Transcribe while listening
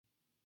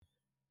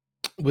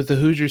With the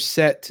Hoosiers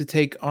set to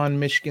take on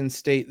Michigan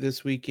State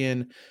this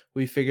weekend,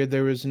 we figured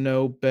there was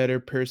no better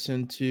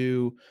person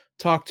to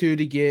talk to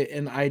get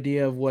an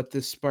idea of what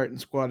this Spartan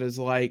squad is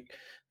like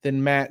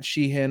than Matt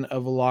Sheehan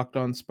of Locked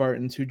On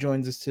Spartans, who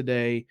joins us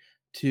today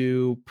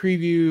to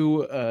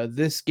preview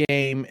this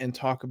game and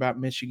talk about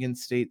Michigan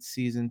State's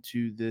season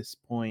to this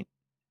point.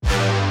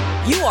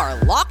 You are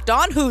Locked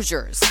On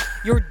Hoosiers,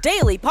 your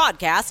daily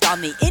podcast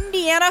on the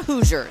Indiana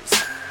Hoosiers.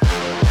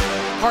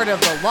 Part of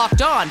the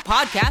Locked On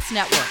Podcast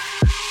Network.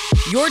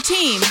 Your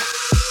team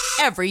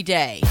every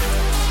day.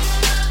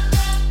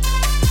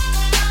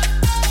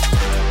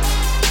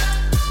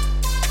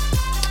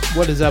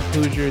 What is up,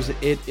 Hoosiers?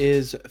 It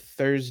is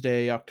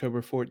Thursday,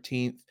 October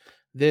 14th.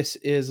 This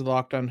is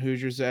Locked On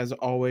Hoosiers, as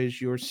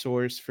always, your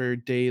source for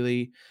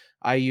daily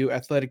IU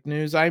athletic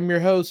news. I'm your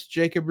host,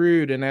 Jacob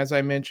Rude, and as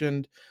I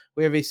mentioned,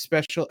 we have a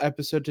special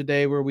episode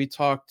today where we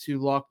talk to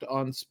Locked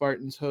On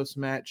Spartans host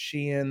Matt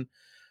Sheehan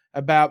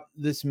about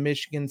this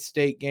Michigan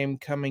State game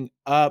coming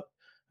up.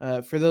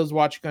 For those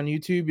watching on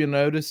YouTube, you'll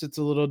notice it's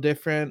a little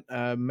different.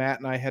 Matt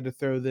and I had to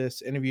throw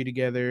this interview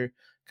together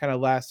kind of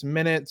last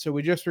minute, so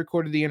we just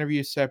recorded the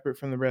interview separate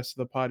from the rest of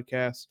the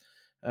podcast.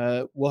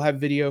 We'll have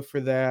video for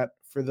that.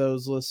 For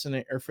those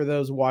listening or for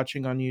those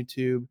watching on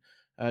YouTube,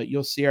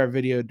 you'll see our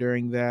video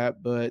during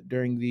that, but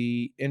during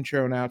the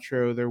intro and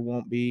outro, there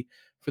won't be.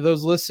 For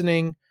those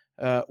listening,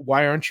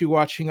 why aren't you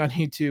watching on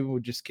YouTube? We're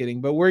just kidding,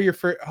 but we're your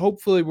first.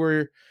 Hopefully,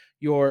 we're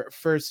your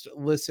first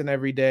listen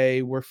every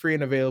day. We're free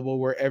and available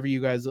wherever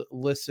you guys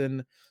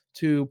listen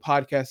to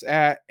podcasts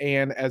at.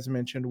 And as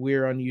mentioned,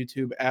 we're on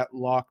YouTube at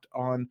Locked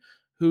On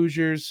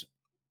Hoosiers.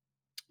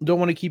 Don't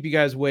want to keep you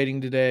guys waiting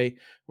today.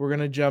 We're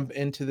going to jump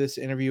into this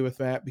interview with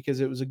Matt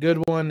because it was a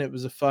good one. It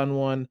was a fun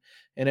one,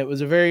 and it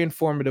was a very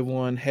informative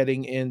one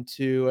heading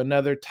into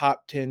another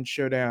top 10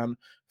 showdown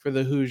for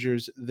the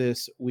Hoosiers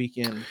this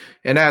weekend.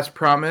 And as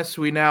promised,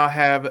 we now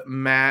have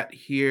Matt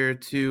here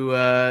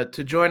to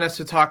join us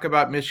to talk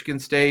about Michigan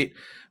State.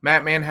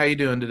 Matt, man, how you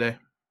doing today?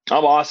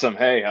 I'm awesome.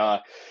 Hey,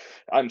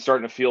 I'm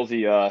starting to feel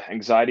the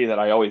anxiety that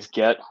I always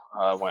get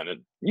when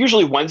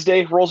usually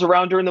Wednesday rolls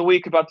around during the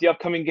week about the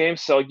upcoming game.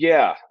 So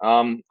yeah,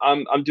 I'm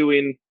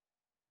doing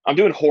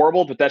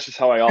horrible, but that's just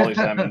how I always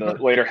am in the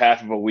later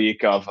half of a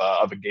week of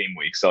a game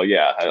week. So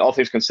yeah, all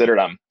things considered,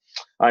 I'm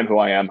who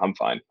I am. I'm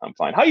fine.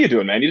 How you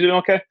doing, man? You doing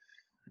okay?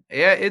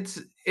 Yeah, it's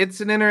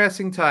an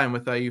interesting time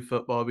with IU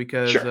football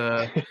because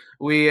Sure.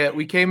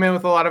 we came in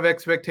with a lot of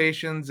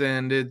expectations,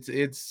 and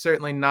it's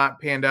certainly not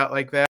panned out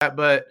like that.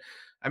 But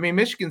I mean,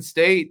 Michigan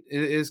State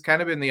is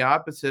kind of been the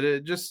opposite.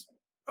 It just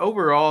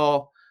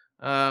overall,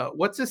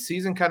 what's this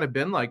season kind of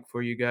been like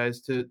for you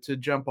guys to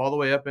jump all the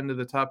way up into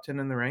the top 10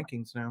 in the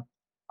rankings now?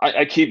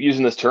 I keep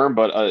using this term,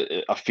 but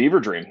a fever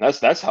dream.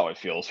 That's how it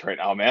feels right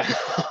now, man.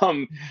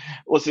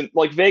 Listen,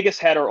 like Vegas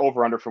had our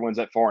over/under for wins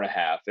at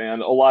 4.5,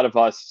 and a lot of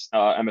us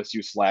MSU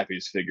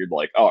slappies figured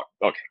like, oh,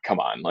 okay, come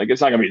on, like it's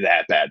not gonna be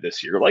that bad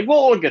this year. Like,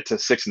 we'll get to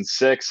 6-6,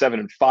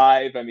 7-5.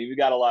 I mean, we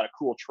got a lot of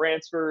cool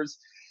transfers.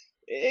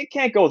 It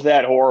can't go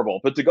that horrible,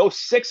 but to go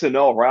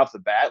 6-0 right off the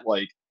bat,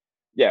 like,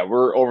 yeah,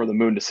 we're over the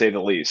moon to say the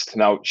least.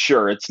 Now,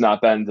 sure, it's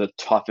not been the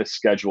toughest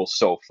schedule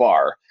so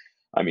far.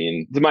 I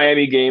mean, the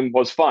Miami game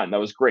was fun.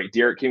 That was great.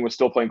 Derek King was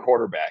still playing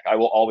quarterback. I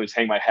will always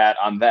hang my hat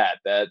on that.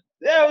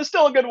 Yeah, it was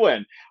still a good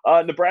win.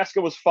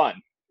 Nebraska was fun.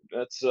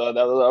 That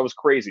was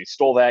crazy.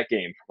 Stole that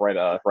game right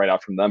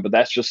out from them. But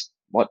that's just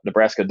what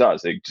Nebraska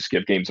does. They just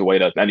give games away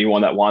to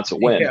anyone that wants a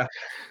win. Yeah.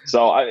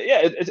 So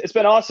it's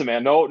been awesome,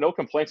 man. No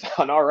complaints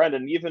on our end.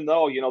 And even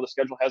though the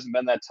schedule hasn't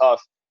been that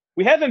tough,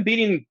 we have been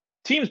beating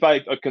teams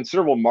by a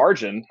considerable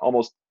margin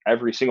almost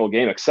every single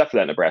game except for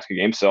that Nebraska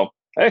game. So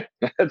hey,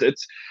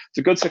 it's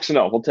a good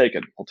 6-0. We'll take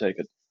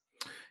it.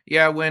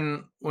 Yeah,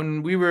 when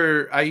we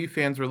were IU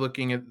fans were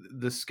looking at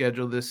the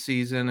schedule this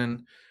season,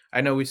 and I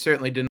know we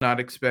certainly did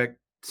not expect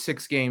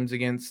 6 games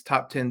against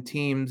top 10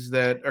 teams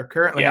that are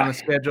currently on the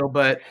schedule,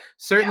 but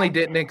certainly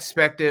didn't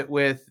expect it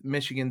with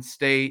Michigan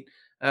State.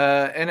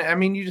 And I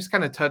mean, you just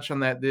kind of touched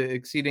on that, the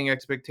exceeding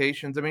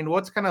expectations. I mean,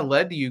 what's kind of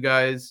led to you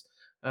guys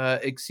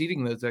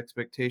exceeding those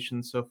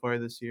expectations so far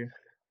this year?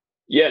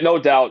 Yeah, no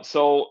doubt.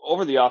 So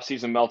over the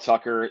offseason, Mel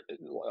Tucker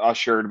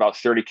ushered about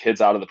 30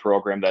 kids out of the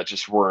program that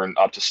just weren't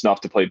up to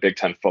snuff to play Big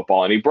Ten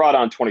football. And he brought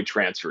on 20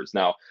 transfers.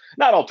 Now,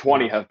 not all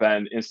 20 have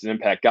been instant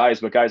impact guys,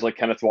 but guys like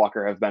Kenneth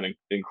Walker have been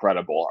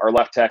incredible. Our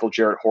left tackle,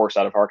 Jarrett Horst,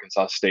 out of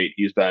Arkansas State,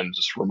 he's been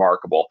just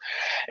remarkable.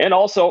 And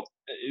also,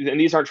 and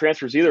these aren't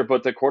transfers either,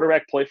 but the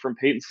quarterback play from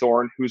Peyton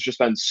Thorne, who's just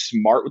been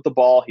smart with the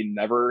ball. He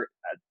never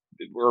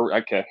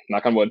okay,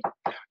 knock on wood.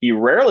 He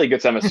rarely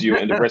gets MSU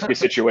into risky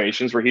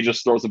situations where he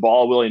just throws the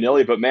ball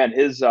willy-nilly. But man,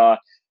 his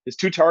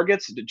 2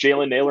 targets,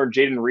 Jalen Naylor and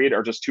Jaden Reed,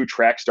 are just 2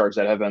 track stars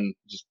that have been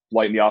just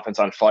lighting the offense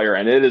on fire.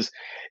 And it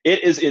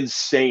is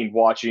insane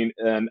watching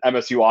an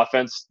MSU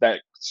offense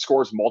that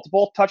scores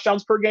multiple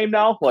touchdowns per game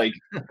now. Like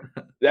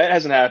that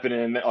hasn't happened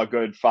in a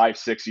good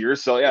 5-6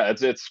 years. So yeah,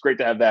 it's great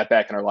to have that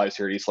back in our lives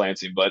here at East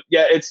Lansing. But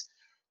yeah,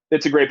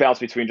 it's a great balance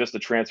between just the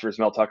transfers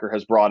Mel Tucker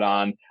has brought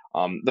on,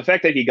 the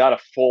fact that he got a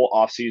full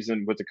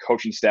offseason with the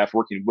coaching staff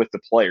working with the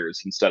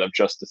players instead of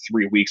just the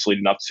 3 weeks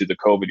leading up to the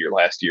COVID year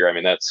last year. I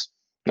mean, that's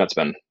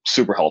been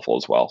super helpful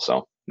as well.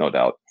 So no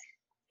doubt.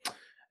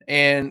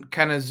 And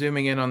kind of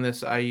zooming in on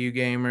this IU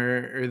game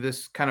or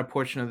this kind of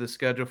portion of the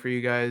schedule for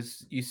you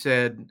guys, you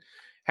said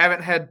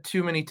haven't had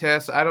too many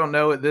tests. I don't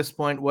know at this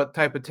point what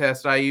type of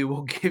test IU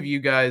will give you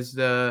guys.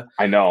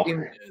 I know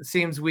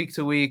seems week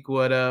to week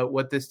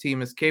what this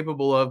team is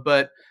capable of.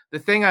 But the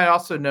thing I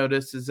also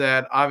noticed is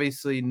that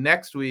obviously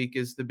next week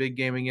is the big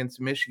game against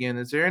Michigan.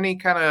 Is there any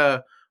kind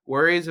of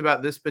worries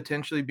about this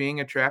potentially being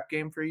a trap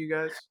game for you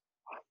guys?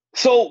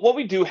 So what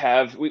we do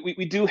have,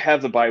 we do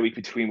have the bye week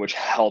between, which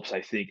helps,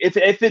 I think. If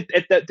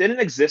that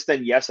didn't exist,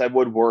 then yes, I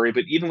would worry.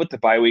 But even with the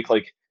bye week,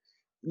 like,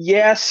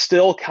 yeah,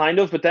 still kind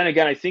of. But then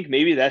again, I think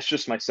maybe that's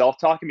just myself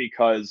talking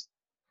because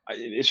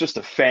it's just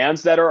the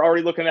fans that are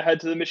already looking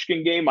ahead to the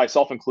Michigan game,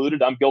 myself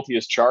included. I'm guilty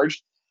as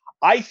charged.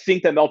 I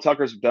think that Mel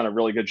Tucker's done a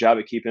really good job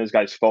at keeping his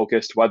guys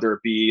focused, whether it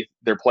be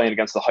they're playing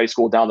against the high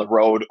school down the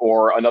road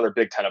or another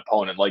Big Ten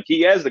opponent. Like,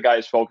 he has the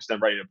guys focused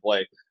and ready to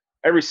play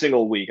every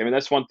single week. I mean,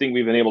 that's one thing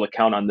we've been able to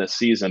count on this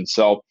season.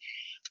 So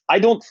I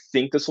don't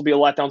think this will be a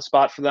letdown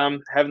spot for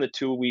them. Having the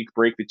 2-week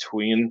break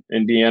between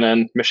Indiana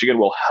and Michigan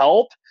will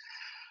help.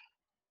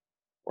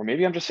 Or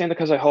maybe I'm just saying that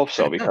because I hope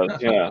so. Because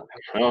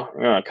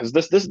because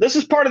this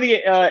is part of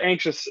the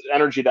anxious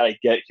energy that I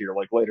get here.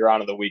 Like later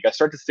on in the week, I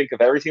start to think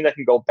of everything that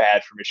can go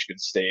bad for Michigan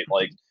State.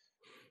 Like,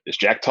 is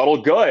Jack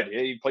Tuttle good?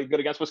 He played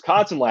good against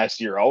Wisconsin last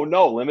year. Oh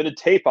no, limited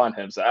tape on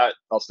him. So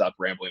I'll stop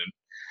rambling and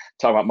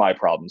talk about my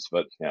problems.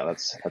 But yeah,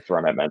 that's where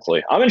I'm at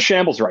mentally. I'm in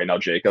shambles right now,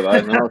 Jacob.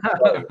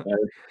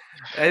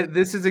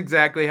 This is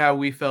exactly how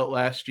we felt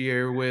last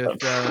year with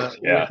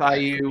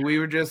IU. We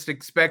were just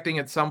expecting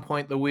at some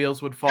point the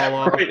wheels would fall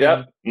off. Right,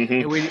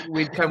 and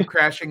we'd come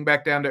crashing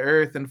back down to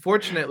earth. And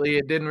fortunately,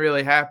 it didn't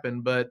really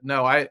happen. But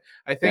no, I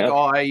think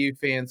all IU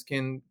fans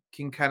can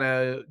kind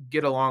of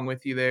get along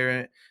with you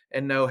there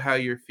and know how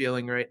you're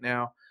feeling right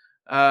now.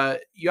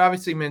 You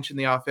obviously mentioned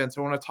the offense.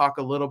 I want to talk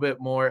a little bit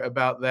more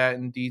about that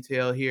in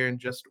detail here in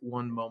just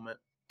one moment.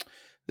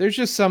 There's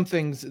just some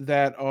things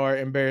that are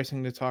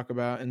embarrassing to talk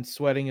about, and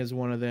sweating is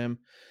one of them,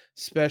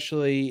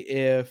 especially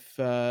if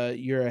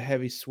you're a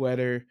heavy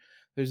sweater.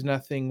 There's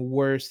nothing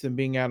worse than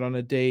being out on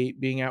a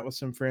date, being out with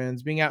some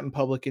friends, being out in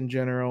public in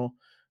general,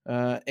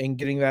 and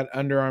getting that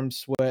underarm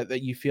sweat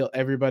that you feel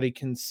everybody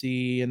can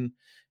see. And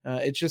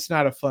it's just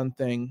not a fun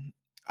thing.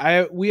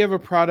 We have a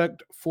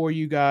product for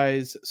you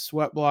guys,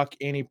 Sweat Block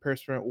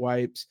Antiperspirant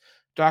Wipes.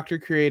 Doctor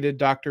created,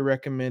 doctor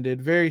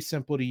recommended, very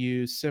simple to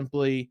use.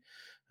 Simply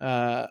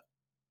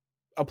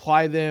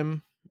apply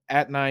them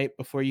at night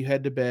before you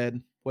head to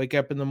bed. Wake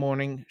up in the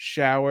morning,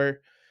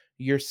 shower,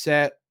 you're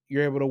set.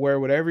 You're able to wear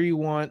whatever you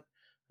want.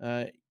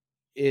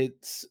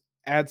 It's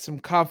adds some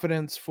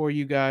confidence for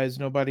you guys.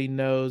 Nobody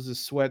knows the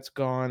sweat's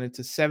gone. It's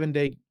a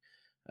 7-day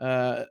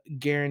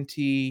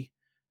guarantee,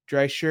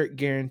 dry shirt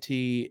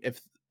guarantee.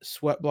 If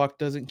Sweat Block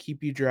doesn't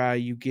keep you dry,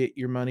 you get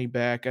your money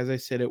back. As I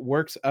said, it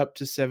works up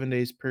to 7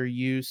 days per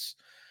use.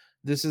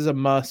 This is a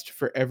must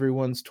for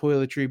everyone's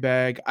toiletry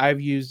bag. I've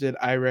used it.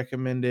 I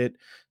recommend it.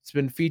 It's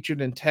been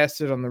featured and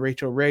tested on the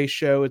Rachel Ray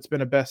Show. It's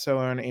been a bestseller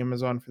on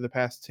Amazon for the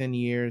past 10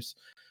 years.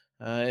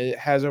 It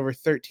has over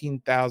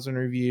 13,000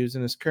 reviews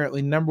and is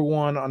currently number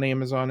 1 on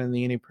Amazon in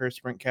the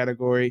antiperspirant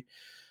category.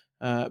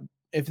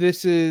 If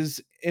this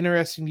is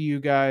interesting to you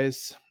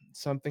guys,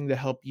 something to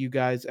help you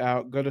guys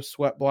out, go to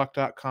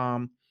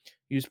sweatblock.com.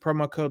 Use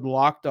promo code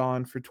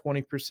LOCKEDON for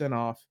 20%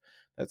 off.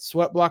 That's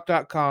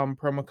sweatblock.com,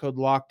 promo code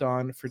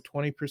LOCKEDON for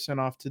 20%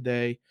 off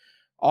today.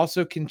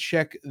 Also can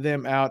check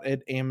them out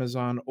at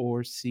Amazon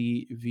or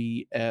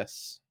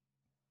CVS.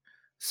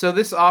 So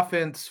this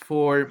offense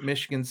for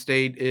Michigan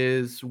State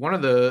is one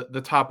of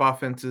the top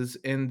offenses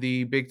in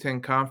the Big Ten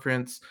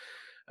Conference.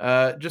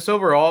 Just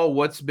overall,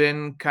 what's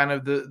been kind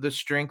of the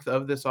strength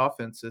of this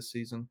offense this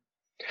season?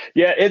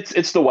 Yeah,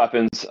 it's the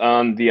weapons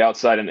on the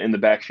outside and in the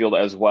backfield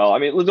as well. I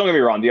mean, don't get me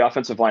wrong, the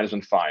offensive line has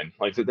been fine.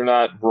 Like, they're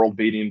not world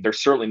beating. They're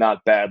certainly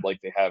not bad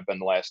like they have been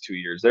the last 2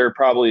 years. They're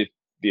probably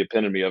the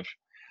epitome of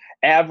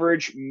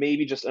average,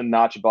 maybe just a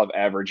notch above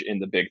average in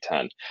the Big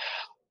Ten.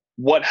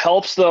 What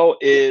helps, though,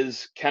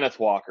 is Kenneth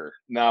Walker.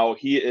 Now,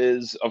 he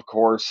is, of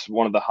course,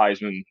 one of the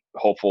Heisman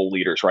hopeful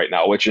leaders right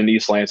now, which in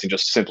East Lansing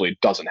just simply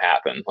doesn't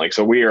happen. Like,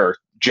 so we are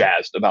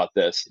jazzed about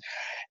this.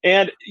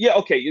 And yeah,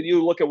 okay,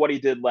 you look at what he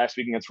did last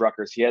week against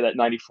Rutgers. He had that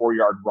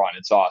 94-yard run.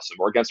 It's awesome.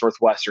 Or against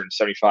Northwestern,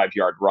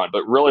 75-yard run.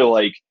 But really,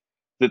 like,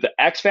 the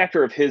X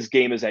factor of his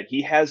game is that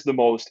he has the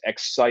most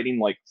exciting,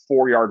 like,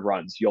 4-yard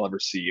runs you'll ever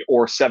see,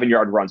 or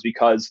 7-yard runs,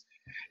 because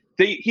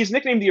he's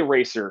nicknamed the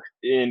Eraser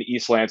in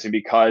East Lansing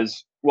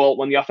because, well,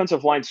 when the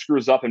offensive line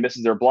screws up and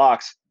misses their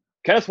blocks,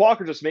 Kenneth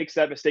Walker just makes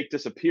that mistake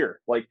disappear.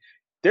 Like,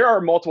 there are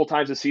multiple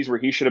times this season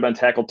where he should have been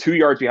tackled 2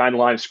 yards behind the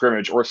line of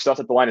scrimmage or stuffed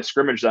at the line of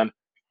scrimmage. Then,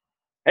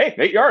 hey,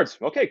 8 yards.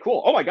 Okay,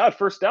 cool. Oh my God,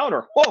 first down.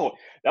 Or, whoa,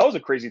 that was a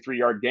crazy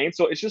 3-yard gain.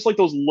 So it's just like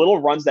those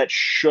little runs that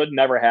should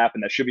never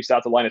happen, that should be stopped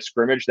at the line of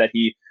scrimmage, that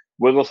he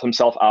wiggles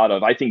himself out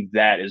of, I think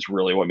that is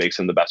really what makes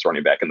him the best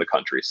running back in the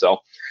country. So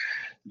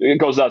it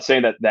goes without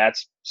saying that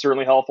that's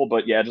certainly helpful.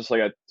 But yeah, just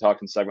like I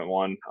talked in segment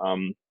one,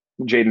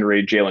 Jayden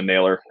Reed, Jalen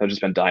Nailor have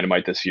just been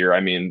dynamite this year.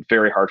 I mean,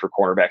 very hard for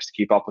cornerbacks to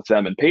keep up with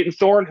them. And Peyton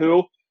Thorne,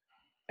 who,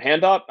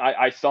 hand up,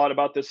 I thought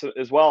about this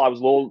as well. I was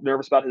a little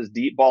nervous about his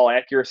deep ball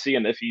accuracy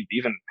and if he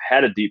even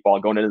had a deep ball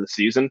going into the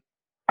season.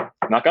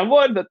 Knock on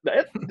wood,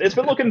 it's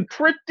been looking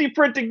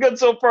pretty good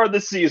so far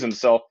this season.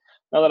 So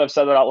now that I've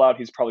said that out loud,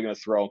 he's probably going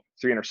to throw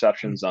 3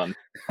 interceptions on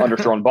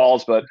underthrown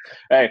balls. But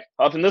hey,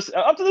 up to this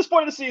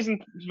point of the season,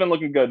 he's been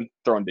looking good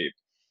throwing deep.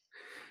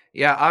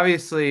 Yeah,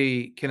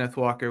 obviously Kenneth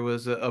Walker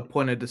was a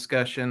point of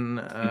discussion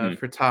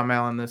for Tom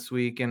Allen this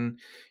week, and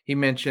he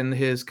mentioned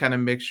his kind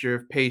of mixture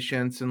of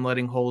patience and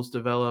letting holes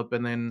develop,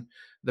 and then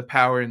the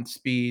power and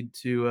speed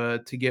to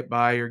get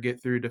by or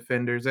get through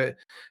defenders.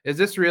 Is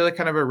this really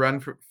kind of a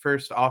run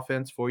first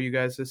offense for you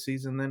guys this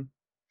season then?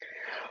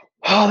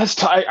 Oh,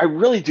 that's I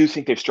really do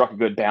think they've struck a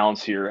good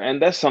balance here, and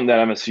that's something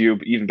that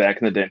MSU, even back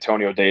in the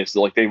D'Antonio days,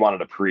 like they wanted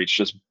to preach,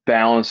 just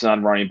balance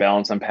on running,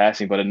 balance on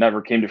passing, but it never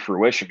came to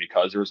fruition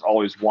because there was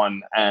always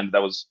one end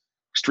that was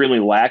extremely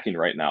lacking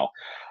right now.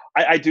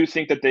 I do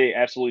think that they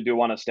absolutely do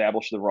want to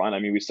establish the run. I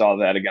mean, we saw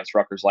that against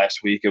Rutgers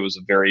last week. It was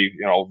a very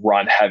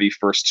run heavy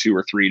first 2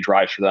 or 3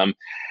 drives for them,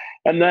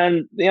 and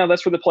then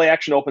that's where the play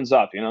action opens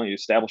up. You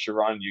establish a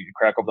run, you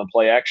crack open the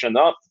play action.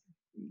 Oh,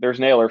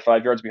 there's Nailor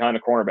 5 yards behind the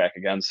cornerback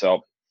again.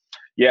 So.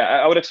 Yeah,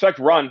 I would expect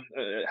run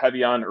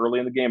heavy on early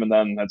in the game, and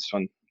then that's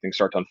when things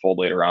start to unfold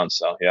later on.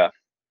 So, yeah.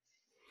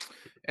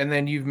 And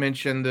then you've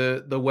mentioned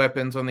the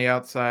weapons on the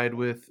outside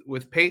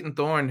with Peyton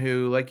Thorne,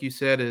 who, like you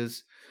said,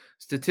 is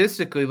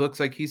statistically looks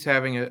like he's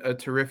having a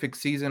terrific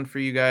season for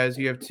you guys.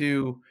 You have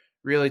 2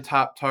 really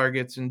top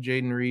targets in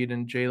Jayden Reed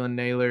and Jalen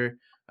Nailor.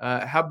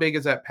 How big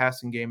has that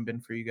passing game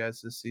been for you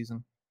guys this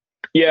season?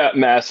 Yeah,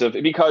 massive.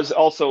 Because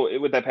also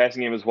with that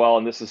passing game as well,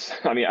 and this is,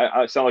 I mean,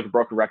 I sound like a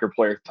broken record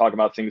player talking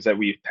about things that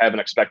we haven't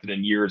expected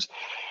in years,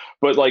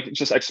 but like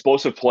just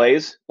explosive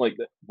plays, like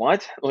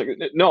what? Like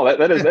no,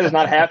 that has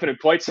not happened in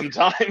quite some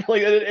time.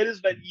 Like it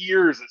has been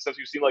years since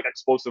we've seen like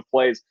explosive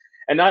plays,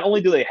 and not only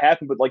do they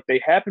happen, but like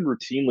they happen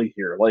routinely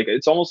here. Like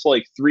it's almost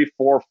like 3,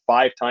 4,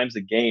 5 times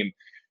a game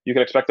you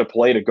can expect a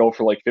play to go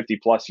for like 50+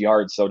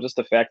 yards. So just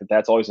the fact that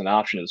that's always an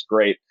option is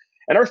great.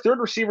 And our third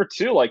receiver,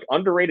 too, like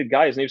underrated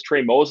guy, his name's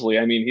Trey Mosley.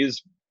 I mean,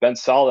 he's been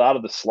solid out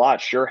of the slot,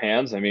 sure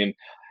hands. I mean,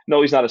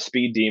 no, he's not a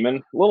speed demon,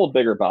 a little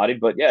bigger bodied,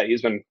 but yeah,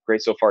 he's been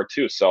great so far,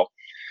 too. So,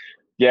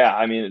 yeah,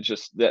 I mean, it's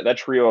just that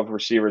trio of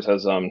receivers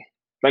has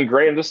been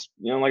great. And just,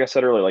 like I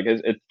said earlier, like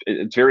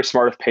it's very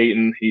smart of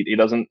Peyton. He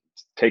doesn't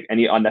take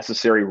any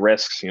unnecessary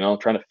risks,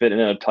 trying to fit in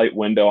a tight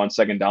window on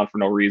second down for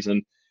no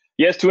reason.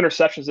 He has 2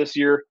 interceptions this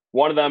year.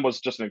 One of them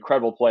was just an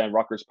incredible play on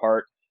Rutgers'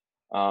 part.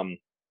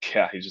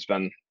 Yeah, he's just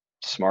been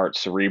smart,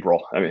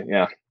 cerebral. I mean,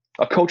 yeah,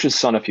 a coach's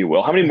son, if you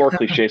will. How many more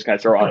cliches can I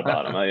throw out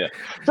about him? Yeah.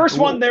 First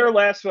one there,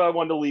 last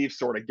one to leave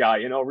sort of guy,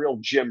 real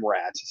gym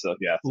rat. So,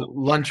 yeah.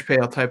 Lunch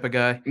pail type of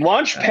guy.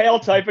 Lunch pail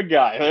type of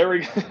guy. There we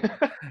go.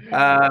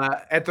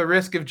 At the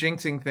risk of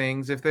jinxing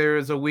things, if there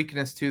is a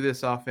weakness to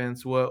this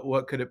offense,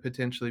 what could it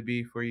potentially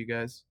be for you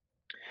guys?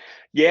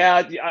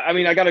 Yeah, I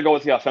mean, I got to go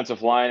with the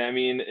offensive line. I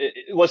mean,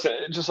 listen,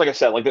 just like I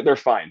said, like they're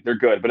fine. They're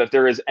good. But if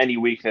there is any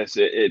weakness,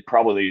 it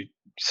probably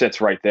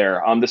sits right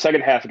there. The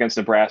second half against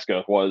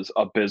Nebraska was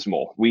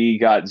abysmal. We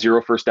got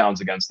 0 first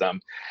downs against them.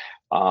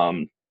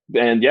 And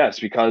yes,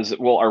 because,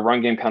 our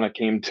run game kind of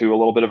came to a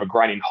little bit of a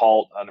grinding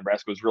halt.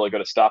 Nebraska was really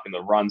good at stopping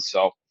the run.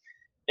 So,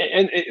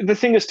 and the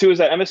thing is, too, is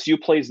that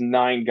MSU plays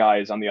 9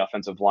 guys on the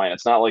offensive line.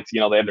 It's not like, they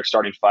have their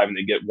starting 5 and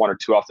they get 1 or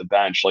 2 off the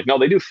bench. Like, no,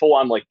 they do full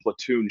on like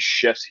platoon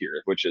shifts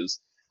here, which is,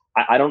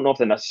 I don't know if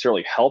that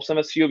necessarily helps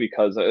MSU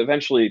because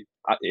eventually,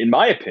 in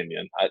my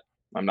opinion,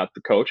 I'm not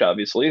the coach,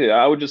 obviously.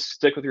 I would just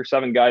stick with your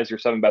 7 guys, your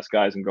 7 best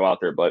guys, and go out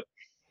there. But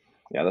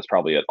yeah, that's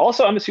probably it.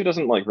 Also, MSU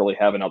doesn't like really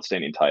have an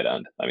outstanding tight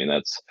end. I mean,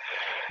 that's.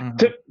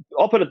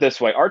 I'll put it this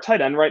way: our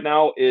tight end right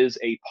now is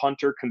a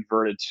punter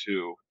converted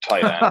to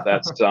tight end.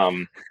 That's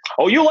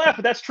Oh, you laugh,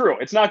 but that's true.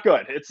 It's not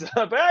good. It's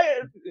but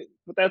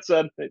that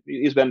said,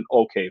 he's been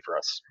okay for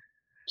us.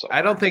 So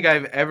I don't think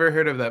I've ever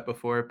heard of that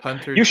before.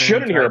 Punter. You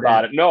shouldn't hear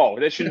about it. No,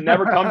 it should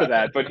never come to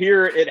that. But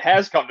here it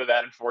has come to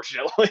that,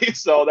 unfortunately.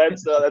 So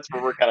that's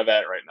where we're kind of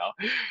at right now.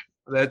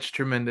 That's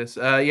tremendous.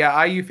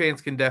 Yeah, IU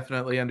fans can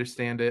definitely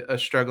understand it. A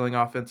struggling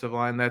offensive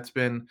line. That's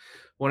been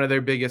one of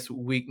their biggest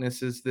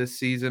weaknesses this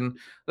season.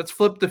 Let's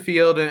flip the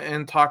field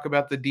and talk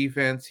about the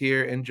defense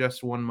here in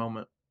just one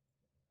moment.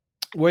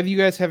 Whether you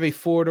guys have a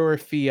Ford or a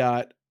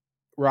Fiat,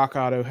 Rock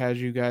Auto has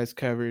you guys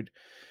covered.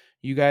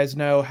 You guys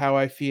know how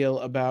I feel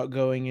about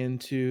going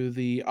into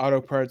the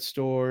auto parts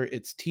store.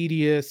 It's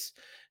tedious.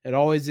 It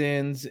always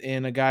ends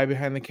in a guy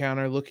behind the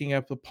counter looking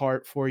up the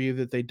part for you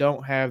that they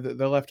don't have, that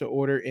they'll have to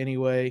order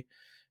anyway.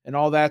 And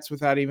all that's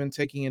without even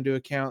taking into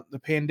account the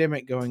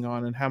pandemic going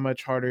on and how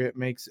much harder it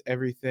makes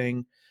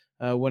everything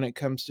when it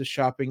comes to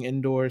shopping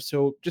indoors.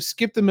 So just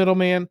skip the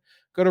middleman.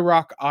 Go to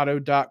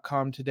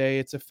rockauto.com today.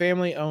 It's a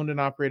family-owned and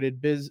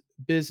operated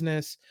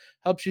business.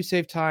 Helps you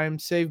save time,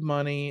 save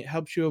money,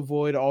 helps you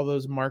avoid all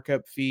those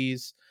markup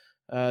fees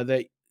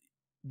that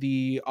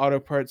the auto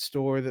parts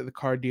store, that the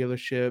car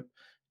dealership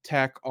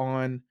tack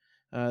on.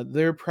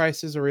 Their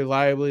prices are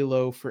reliably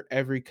low for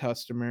every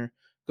customer.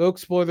 Go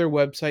explore their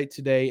website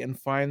today and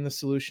find the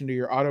solution to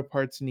your auto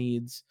parts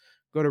needs.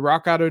 Go to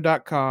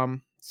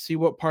rockauto.com, see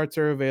what parts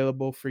are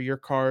available for your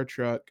car or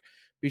truck.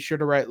 Be sure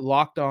to write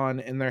Locked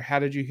On in their How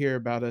Did You Hear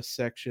About Us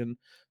section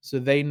so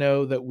they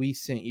know that we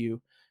sent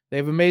you. They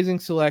have amazing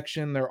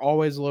selection. They're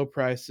always low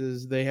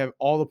prices. They have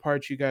all the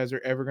parts you guys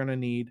are ever going to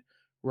need.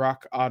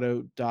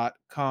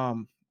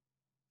 rockauto.com.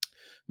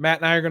 Matt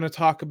and I are going to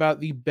talk about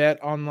the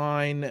Bet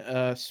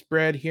Online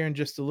spread here in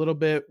just a little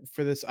bit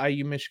for this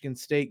IU Michigan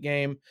State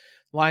game.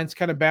 Lines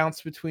kind of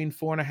bounced between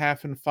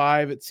 4.5 and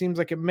 5. It seems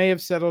like it may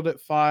have settled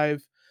at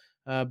 5,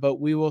 but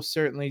we will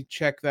certainly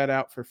check that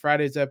out for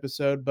Friday's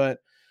episode. But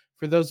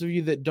for those of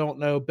you that don't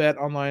know, Bet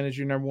Online is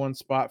your number one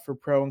spot for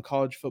pro and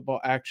college football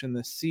action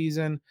this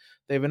season.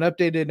 They have an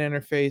updated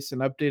interface, an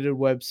updated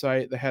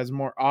website that has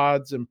more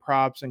odds and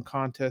props and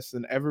contests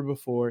than ever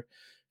before.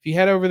 If you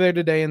head over there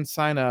today and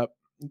sign up,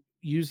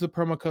 use the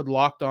promo code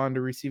Locked On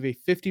to receive a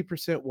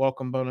 50%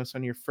 welcome bonus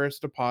on your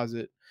first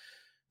deposit.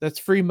 That's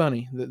free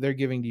money that they're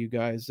giving to you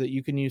guys that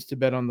you can use to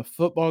bet on the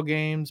football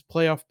games,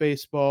 playoff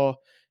baseball,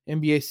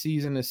 NBA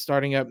season is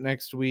starting up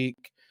next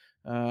week,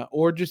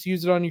 or just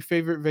use it on your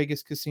favorite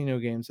Vegas casino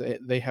games that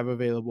they have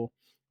available.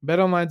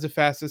 BetOnline's the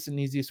fastest and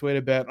easiest way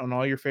to bet on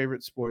all your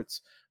favorite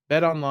sports.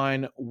 Bet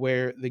Online,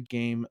 where the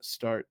game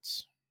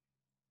starts.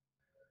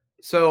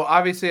 So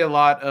obviously a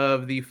lot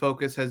of the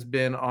focus has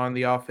been on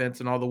the offense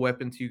and all the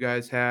weapons you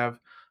guys have.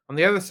 On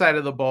the other side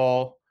of the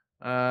ball,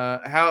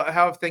 how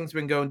have things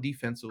been going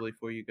defensively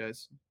for you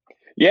guys?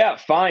 Yeah,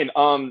 fine.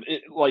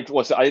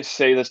 Listen, I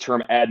say this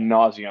term ad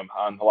nauseum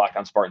on the Locked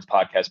On Spartans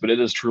podcast, but it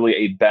is truly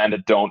a bend,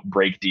 don't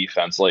break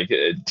defense.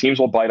 Teams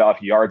will bite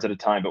off yards at a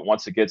time, but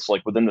once it gets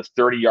within the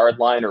 30-yard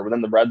line or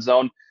within the red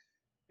zone,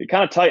 you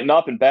kind of tighten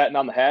up and batten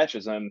on the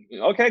hatches. And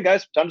okay,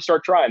 guys, time to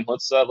start trying.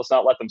 Let's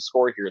not let them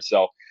score here.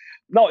 So.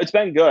 No, it's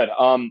been good.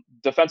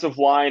 Defensive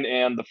line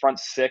and the front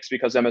six,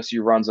 because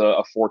MSU runs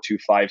a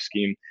 4-2-5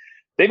 scheme.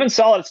 They've been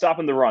solid at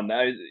stopping the run.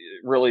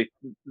 Really,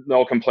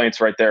 no complaints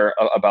right there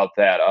about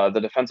that. The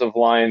defensive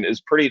line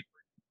is pretty,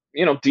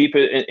 deep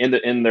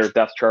in their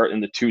depth chart in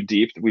the 2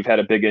 deep. We've had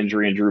a big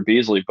injury in Drew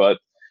Beasley, but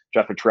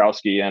Jeff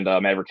Petrowski and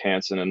Maverick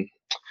Hansen and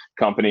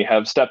company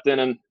have stepped in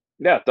and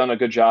done a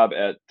good job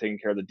at taking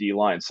care of the D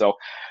line. So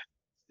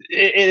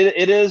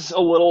it is a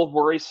little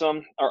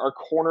worrisome. Our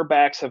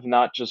cornerbacks have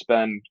not just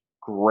been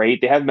great.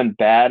 They haven't been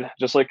bad,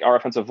 just like our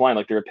offensive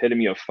line, they're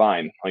epitome of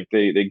fine.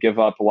 They give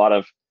up a lot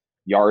of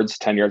yards,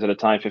 10 yards at a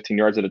time, 15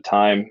 yards at a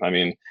time. I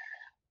mean,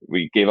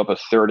 we gave up a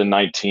 3rd and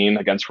 19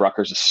 against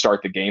Rutgers to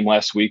start the game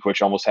last week,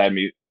 which almost had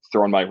me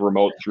throwing my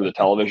remote through the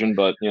television.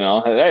 But, hey,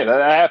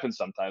 that happens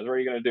sometimes. What are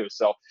you going to do?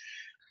 So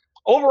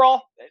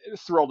overall,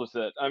 thrilled with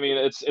it. I mean,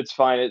 it's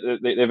fine.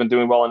 They've been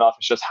doing well enough.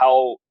 It's just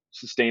how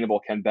sustainable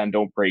can bend,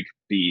 don't break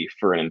be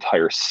for an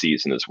entire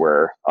season is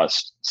where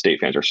us State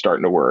fans are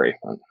starting to worry.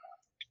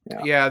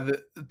 Yeah,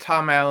 the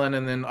Tom Allen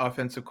and then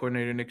offensive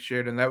coordinator Nick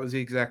Sheridan, that was the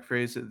exact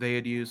phrase that they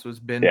had used, was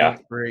bend,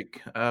 don't break,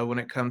 when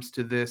it comes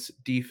to this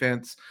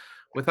defense.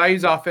 With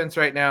IU's offense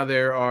right now,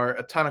 there are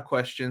a ton of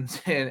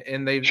questions,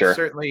 and they've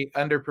certainly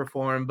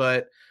underperformed.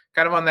 But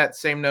kind of on that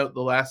same note,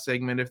 the last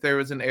segment, if there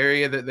was an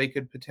area that they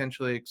could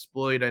potentially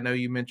exploit, I know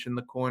you mentioned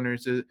the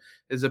corners.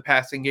 Is a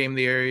passing game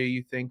the area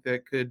you think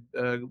that could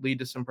lead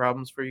to some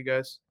problems for you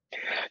guys?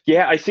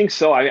 Yeah, I think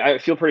so. I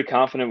feel pretty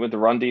confident with the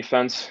run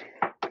defense.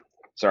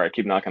 Sorry, I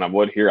keep knocking on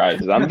wood here.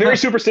 I'm a very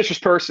superstitious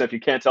person, if you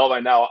can't tell by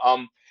now.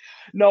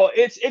 No,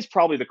 it's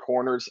probably the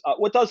corners.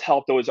 What does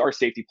help though is our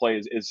safety play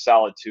is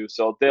solid too.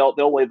 So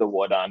they'll lay the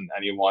wood on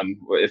anyone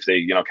if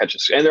they catch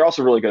us, and they're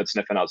also really good at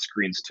sniffing out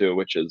screens too,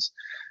 which is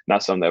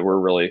not something that we're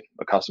really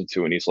accustomed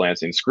to in East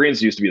Lansing.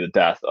 Screens used to be the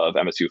death of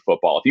MSU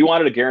football. If you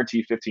wanted to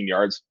guarantee 15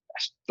 yards,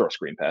 throw a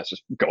screen pass,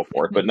 just go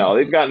for it. But no,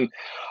 they've gotten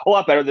a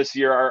lot better this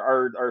year.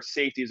 Our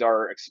safeties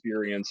are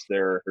experienced.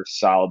 They're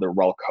solid. They're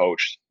well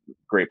coached.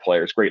 Great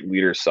players, great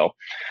leaders. So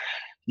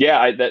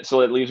yeah, that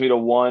leaves me to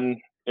one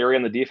area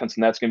in the defense,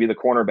 and that's going to be the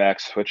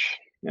cornerbacks, which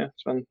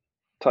it's been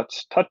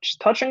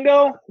touch and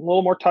go, a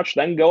little more touch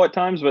than go at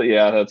times, but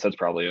that's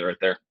probably it right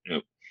there.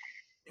 Yep.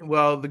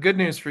 Well, the good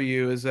news for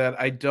you is that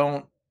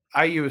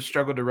IU has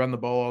struggled to run the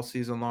ball all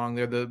season long.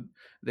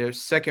 They're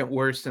second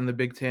worst in the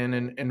Big Ten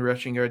in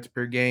rushing yards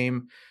per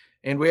game.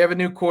 And we have a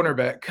new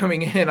cornerback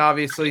coming in,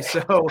 obviously.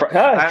 So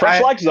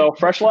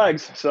fresh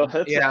legs. So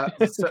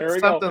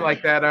something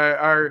like that.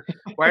 Our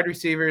wide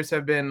receivers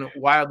have been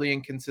wildly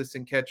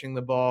inconsistent catching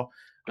the ball.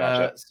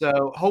 Gotcha.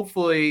 So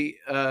hopefully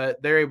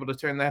they're able to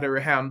turn that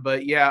around.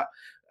 But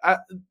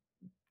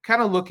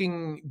kind of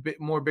looking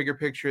more bigger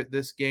picture at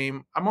this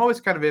game, I'm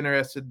always kind of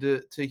interested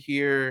to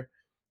hear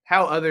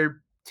how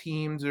other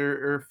teams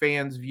or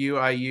fans view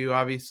IU.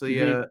 Obviously,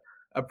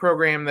 a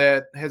program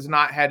that has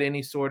not had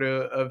any sort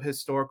of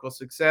historical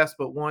success,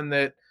 but one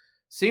that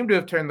seemed to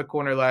have turned the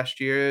corner last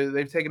year.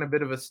 They've taken a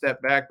bit of a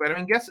step back, but I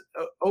mean, guess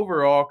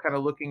overall, kind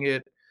of looking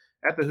at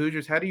the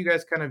Hoosiers, how do you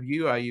guys kind of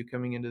view IU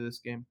coming into this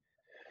game?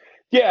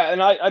 Yeah,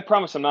 and I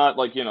promise I'm not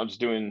like, just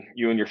doing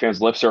you and your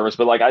fans lip service,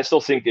 but like I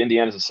still think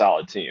Indiana's a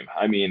solid team.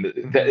 I mean,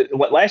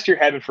 what last year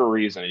happened for a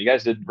reason. You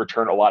guys did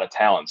return a lot of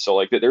talent, so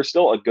like there's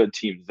still a good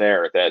team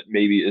there that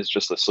maybe is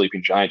just a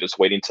sleeping giant, just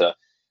waiting to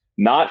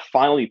not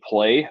finally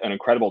play an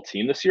incredible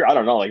team this year. I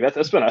don't know, like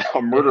that's been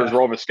a murderer's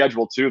row of a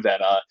schedule too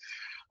that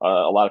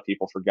a lot of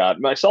people forgot,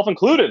 myself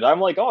included.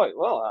 I'm like, oh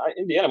well,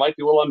 Indiana might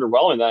be a little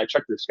underwhelming. Then I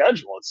checked their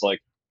schedule. It's like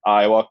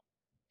Iowa,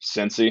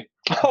 Cincy.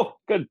 Oh,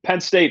 good. Penn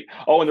State.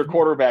 Oh, and their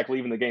quarterback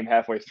leaving the game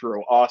halfway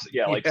through. Awesome.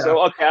 Yeah, so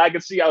okay, I can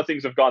see how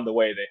things have gone the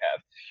way they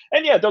have.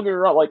 And yeah, don't get me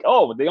wrong, like,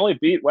 oh, they only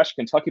beat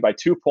Western Kentucky by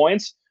 2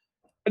 points.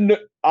 No,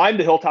 I'm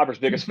the Hilltoppers'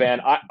 biggest fan.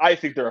 I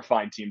think they're a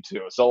fine team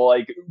too. So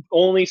like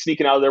only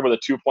sneaking out of there with a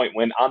 2-point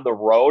win on the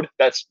road,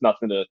 that's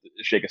nothing to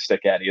shake a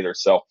stick at either.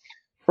 So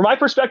from my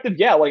perspective,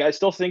 yeah, like I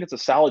still think it's a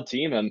solid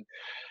team. And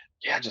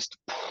yeah, just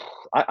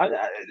I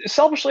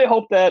selfishly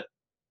hope that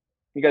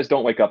you guys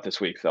don't wake up this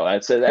week, though.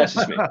 That's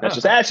just me. That's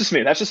just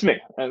me. That's just me.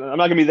 And I'm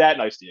not gonna be that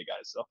nice to you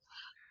guys. So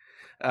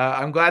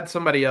I'm glad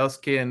somebody else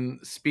can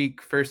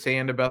speak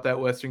firsthand about that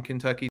Western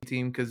Kentucky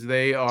team because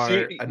they are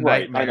a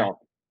nightmare. I know.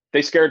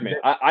 They scared me.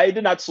 I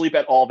did not sleep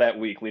at all that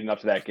week leading up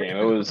to that game.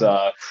 It was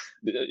not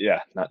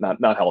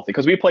healthy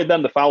because we played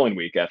them the following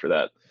week after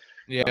that.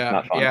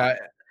 Yeah, yeah.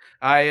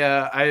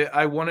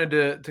 I wanted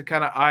to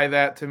kind of eye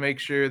that to make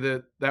sure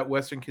that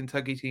Western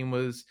Kentucky team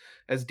was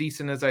as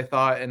decent as I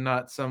thought and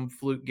not some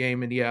fluke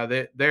game. And yeah,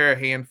 they're a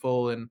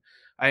handful, and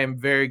I am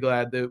very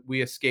glad that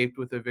we escaped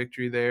with a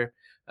victory there.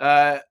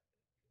 I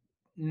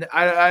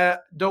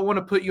don't want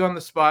to put you on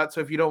the spot, so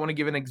if you don't want to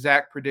give an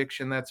exact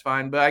prediction, that's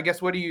fine. But I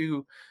guess what are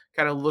you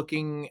kind of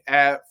looking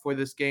at for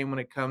this game when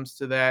it comes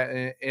to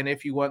that? And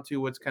if you want to,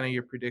 what's kind of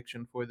your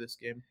prediction for this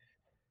game?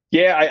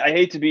 Yeah, I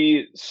hate to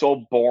be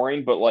so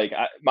boring, but like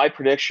my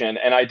prediction,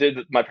 and I did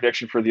my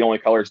prediction for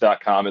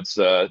theonlycolors.com. It's,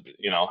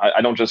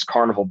 I don't just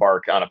carnival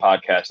bark on a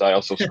podcast. I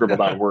also scribble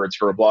down words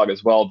for a blog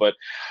as well. But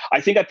I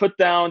think I put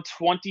down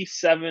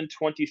 27-23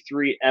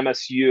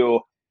 MSU.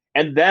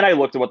 And then I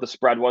looked at what the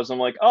spread was. And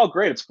I'm like, oh,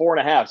 great, it's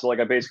 4.5. So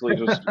like I basically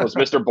just was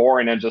Mr.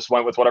 Boring and just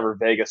went with whatever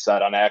Vegas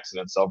said on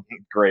accident. So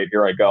great,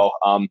 here I go.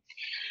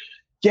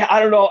 Yeah,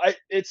 I don't know.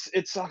 It's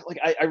like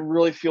I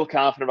really feel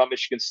confident about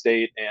Michigan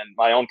State, and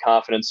my own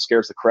confidence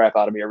scares the crap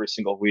out of me every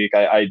single week.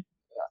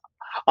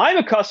 I'm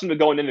accustomed to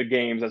going into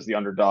games as the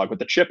underdog with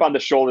the chip on the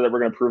shoulder that we're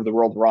going to prove the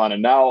world wrong.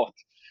 And now,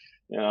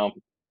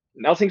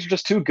 now things are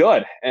just too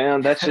good.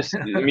 And that's just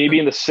me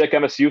being the sick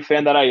MSU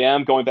fan that I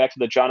am, going back to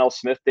the John L.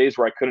 Smith days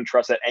where I couldn't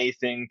trust that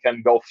anything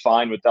can go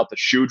fine without the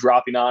shoe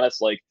dropping on us.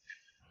 Like,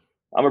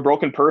 I'm a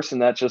broken person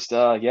that just,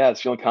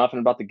 is feeling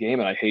confident about the game.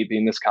 And I hate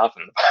being this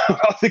confident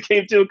about the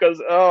game too, because,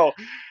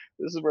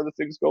 this is where the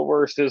things go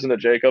worst, isn't it,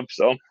 Jacob?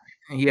 So,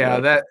 yeah,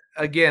 that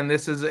again,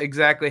 this is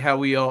exactly how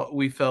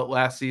we felt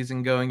last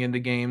season going into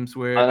games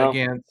where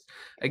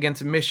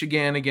against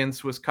Michigan,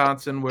 against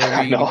Wisconsin,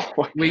 where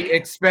we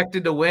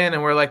expected to win,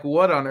 and we're like,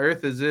 what on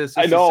earth is this?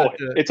 I know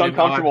it's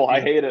uncomfortable.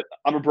 I hate it.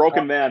 I'm a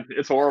broken man.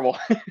 It's horrible.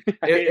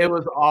 It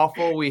was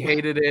awful. We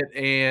hated it,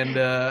 and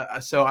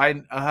so I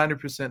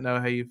 100% know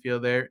how you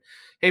feel there.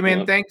 Hey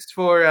man, thanks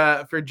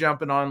for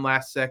jumping on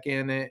last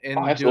second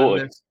and doing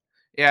this.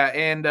 Yeah,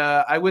 and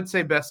I would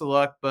say best of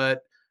luck,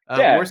 but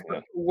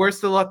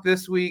worst of luck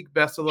this week.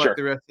 Best of luck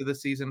the rest of the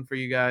season for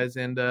you guys.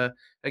 And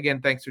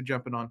again, thanks for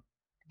jumping on.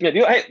 Yeah,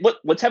 hey,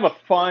 let's have a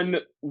fun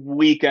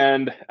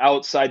weekend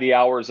outside the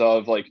hours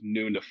of like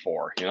noon to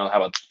 4. How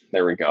about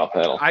there we go.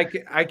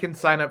 I can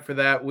sign up for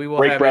that. We will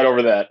break bread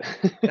over that.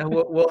 And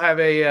we'll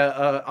have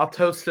I'll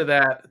toast to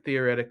that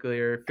theoretically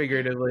or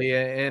figuratively,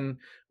 and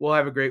we'll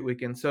have a great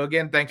weekend. So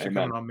again, thanks for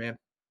coming on, man.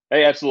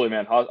 Hey, absolutely,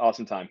 man.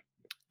 Awesome time.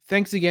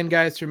 Thanks again,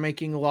 guys, for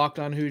making Locked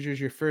On Hoosiers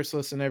your first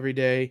listen every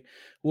day.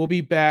 We'll be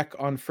back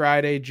on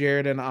Friday.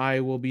 Jared and I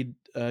will be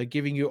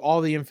giving you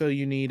all the info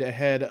you need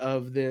ahead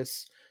of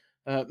this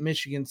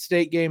Michigan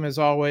State game. As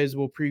always,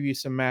 we'll preview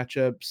some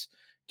matchups,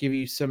 give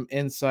you some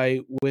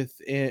insight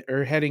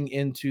heading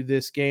into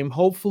this game.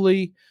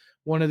 Hopefully,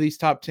 one of these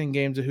top 10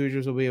 games the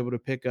Hoosiers will be able to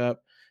pick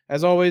up.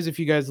 As always, if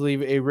you guys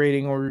leave a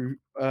rating or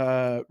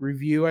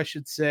review, I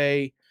should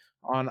say,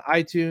 on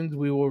iTunes,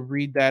 we will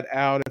read that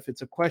out. If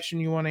it's a question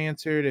you want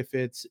answered, if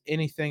it's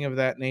anything of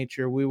that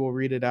nature, we will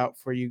read it out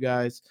for you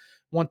guys.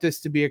 Want this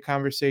to be a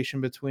conversation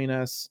between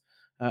us.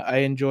 I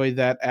enjoy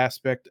that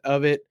aspect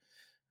of it.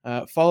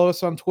 Follow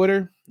us on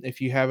Twitter if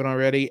you haven't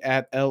already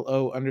at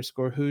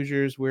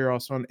LO_Hoosiers. We're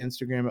also on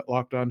Instagram at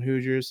Locked On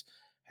Hoosiers.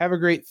 Have a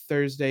great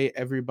Thursday,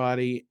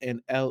 everybody,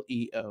 and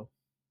LEO.